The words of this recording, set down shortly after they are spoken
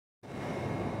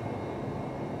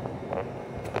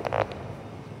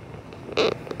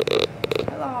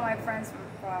Hello, all my friends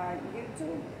from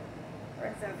YouTube,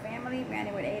 friends and family.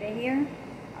 Manny with Ada here.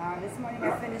 This morning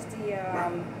I finished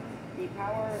the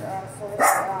power source,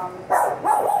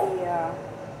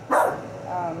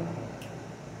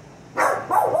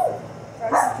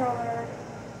 charge controller.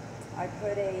 I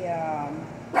put a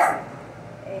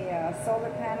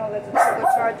solar panel that's a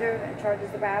turbocharger and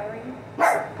charges the battery,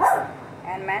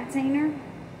 and maintainer.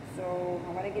 So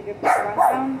I'm going to give you a quick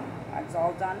rundown. It's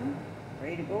all done,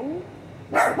 ready to go.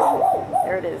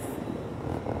 There it is.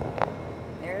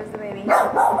 There's the baby.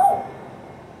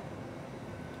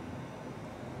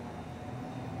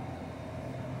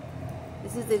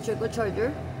 This is the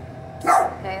turbocharger.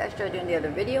 Okay, I showed you in the other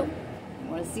video. You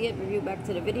want to see it? Review back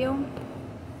to the video.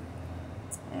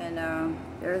 And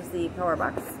there's the power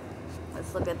box.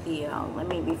 Let's look at the.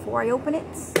 Before I open it,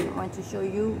 I want to show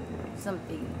you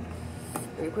something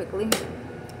very quickly.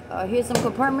 Here's some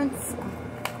compartments.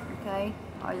 Okay,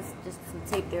 just some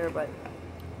tape there, but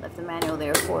left the manual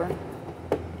there for.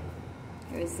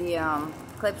 Here's the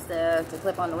clips to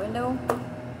clip on the window.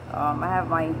 I have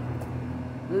my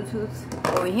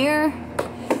Bluetooth over here.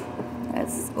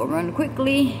 Let's go run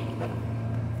quickly.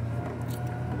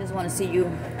 I just want to see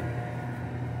you.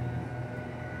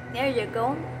 There you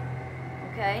go.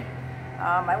 Okay.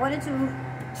 I wanted to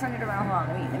turn it around. Hold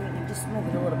on. Let me just move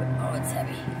it a little bit. Oh, it's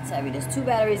heavy. It's heavy. There's 2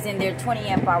 batteries in there, 20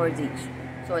 amp hours each.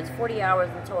 So it's 40 hours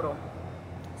in total.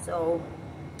 So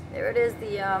there it is,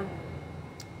 the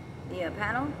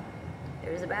panel.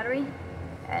 There's a battery.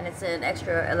 And it's an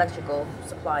extra electrical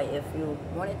supply if you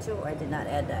wanted to. I did not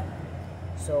add that.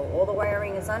 So all the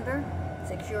wiring is under,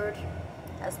 secured,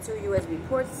 has 2 USB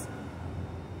ports,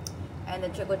 and the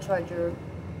turbocharger.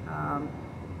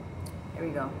 There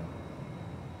we go.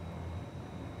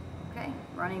 Okay,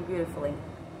 running beautifully.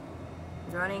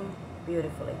 It's running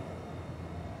beautifully.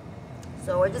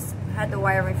 So I just had the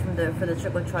wiring for the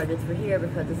turbocharger through here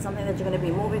because it's something that you're going to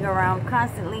be moving around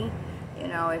constantly. You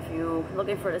know, if you're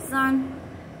looking for the sun,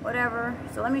 whatever.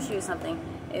 So let me show you something.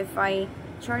 If I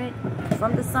turn it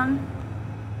from the sun,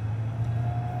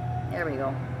 there we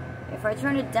go. If I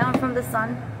turn it down from the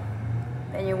sun,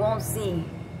 then you won't see.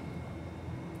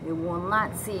 You will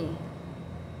not see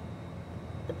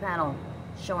the panel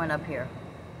showing up here.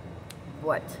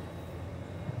 But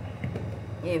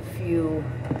if you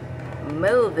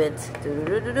move it to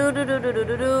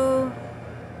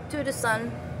the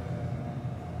sun,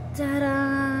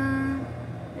 ta-da!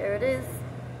 There it is.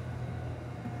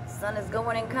 Sun is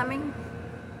going and coming.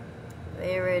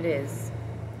 There it is.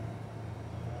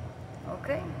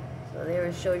 Okay, so there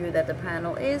will show you that the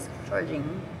panel is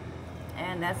charging,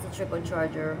 and that's the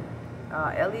turbocharger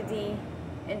LED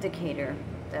indicator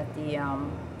that the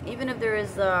even if there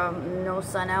is no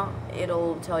sun out,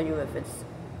 it'll tell you if it's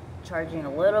charging a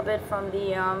little bit from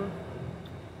the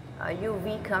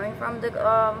UV coming from the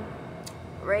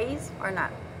rays or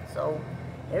not. So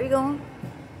there we go.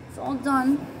 It's all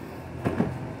done.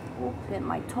 Oop, hit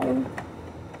my toe.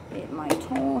 Hit my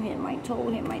toe. Hit my toe.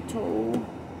 Hit my toe.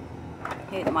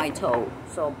 Hit my toe.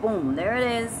 So boom, there it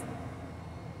is.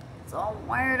 It's all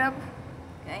wired up.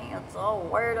 Okay, it's all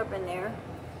wired up in there.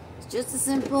 It's just a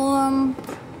simple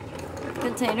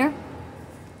container.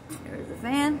 There's the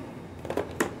fan.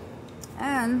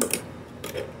 And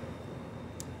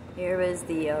here is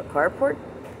the carport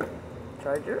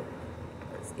charger.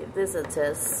 Let's give this a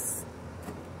test.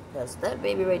 Test that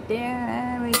baby right there.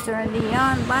 And we turn the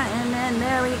on button, and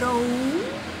there we go.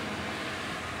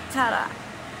 Ta-da!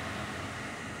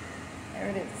 There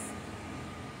it is.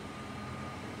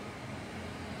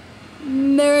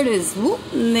 There it is. Whoop,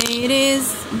 there it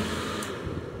is.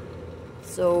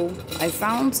 So I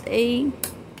found a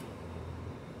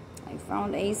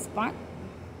spot.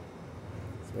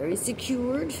 It's very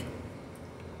secured.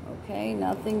 Okay,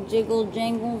 nothing jiggle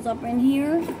jangles up in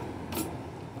here.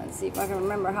 Let's see if I can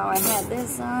remember how I had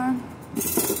this on.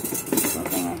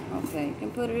 Okay, you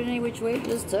can put it any which way.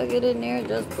 Just tuck it in there.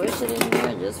 Just push it in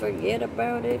there. Just forget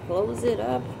about it. Close it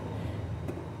up.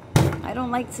 I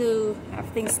don't like to have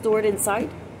things stored inside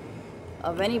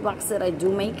of any box that I do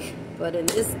make, but in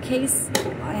this case,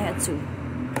 I had to.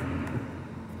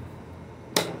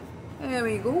 There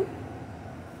we go.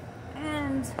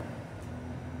 And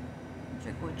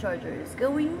the charger is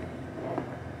going.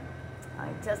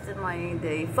 I tested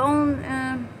the phone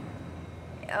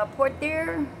port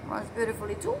there. Runs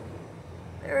beautifully too.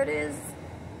 There it is.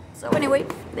 So anyway,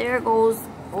 there goes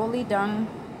fully done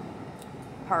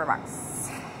power box.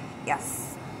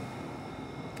 Yes.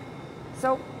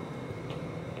 So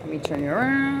let me turn you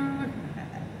around.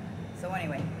 So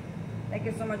anyway, thank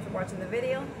you so much for watching the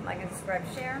video. Like and subscribe,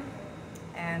 share.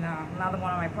 And another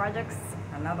one of my projects,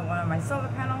 another one of my solar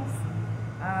panels,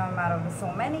 out of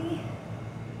so many.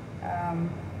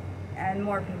 And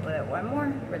more people that want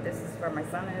more, but this is for my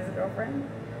son and his girlfriend.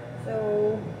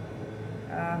 So,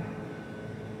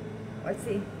 let's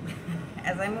see.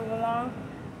 As I move along,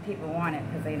 people want it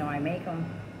because they know I make them.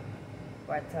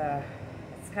 But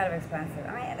it's kind of expensive.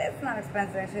 I mean, it's not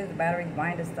expensive actually. The batteries,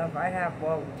 buying the stuff I have.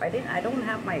 Well, I don't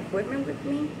have my equipment with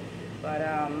me, but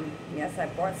yes, I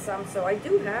bought some. So I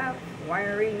do have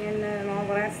wiring and all of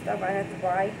that stuff I had to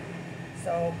buy.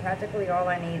 So practically all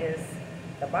I need is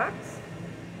the box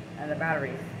and the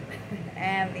batteries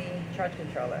and the charge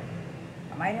controller.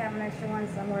 I might have an extra one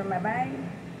somewhere in my bag.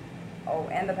 Oh,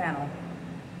 and the panel.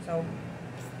 So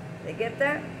they get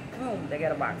that, boom, they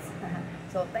get a box.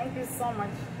 So thank you so much,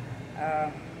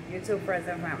 YouTube friends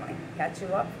and family. Catch you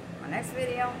up on my next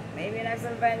video, maybe next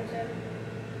invention,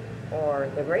 or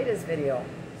the greatest video.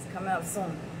 It's coming up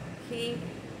soon. Keep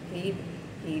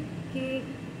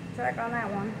track on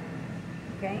that one.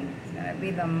 Okay, it's gonna be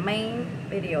the main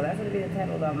video. That's gonna be the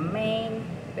title, the main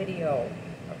video.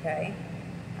 Okay,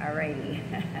 alrighty.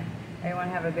 Everyone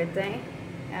have a good day.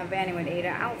 I'm Vanny with 8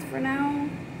 outs for now.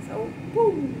 So,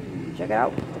 woo! Check it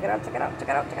out. Check it out. Check it out. Check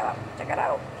it out. Check it out. Check it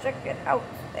out. Check it out.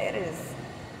 There it is.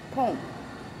 Boom.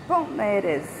 Boom. There it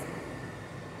is.